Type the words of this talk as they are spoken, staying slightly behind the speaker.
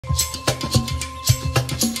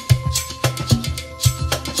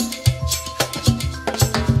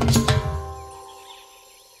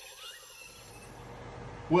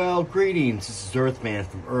Well, greetings. This is Earthman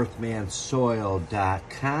from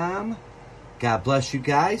earthmansoil.com. God bless you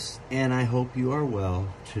guys, and I hope you are well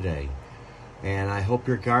today. And I hope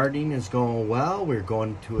your gardening is going well. We're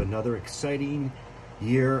going to another exciting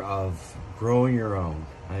year of growing your own.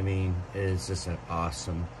 I mean, it is just an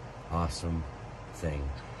awesome, awesome thing.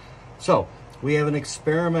 So, we have an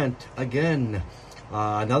experiment again.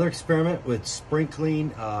 Another experiment with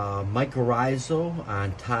sprinkling mycorrhiza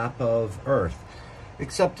on top of earth.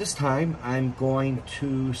 Except this time, I'm going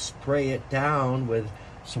to spray it down with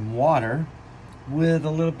some water with a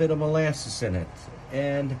little bit of molasses in it.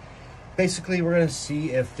 And basically, we're going to see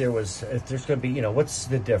if there's going to be, what's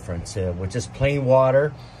the difference with just plain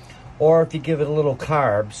water, or if you give it a little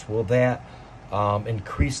carbs, will that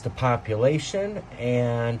increase the population,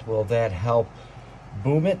 and will that help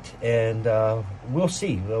boom it? And we'll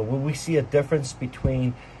see. Will we see a difference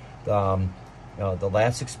between the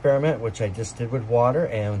last experiment, which I just did with water,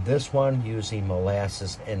 and this one using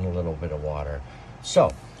molasses and a little bit of water?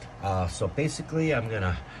 So basically, I'm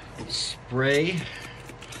gonna spray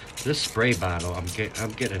this spray bottle. I'm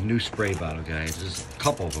getting a new spray bottle, guys. There's a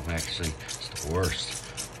couple of them actually. It's the worst,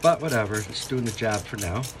 but whatever. It's doing the job for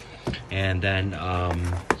now. And then kind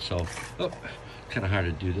of hard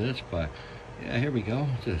to do this, but yeah, here we go.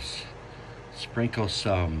 Just sprinkle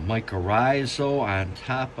some mycorrhiza on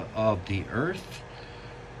top of the earth.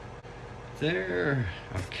 There,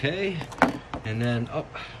 okay. And then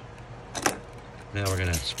now we're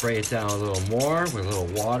gonna spray it down a little more with a little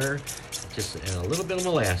water, just and a little bit of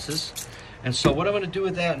molasses. And so what I'm gonna do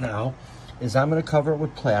with that now is I'm gonna cover it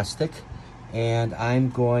with plastic, and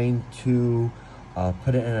I'm going to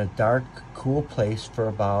put it in a dark, cool place for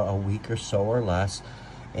about a week or so or less.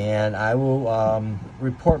 And I will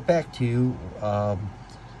report back to you,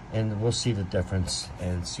 and we'll see the difference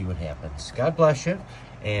and see what happens. God bless you,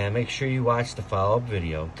 and make sure you watch the follow-up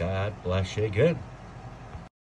video. God bless you. Good.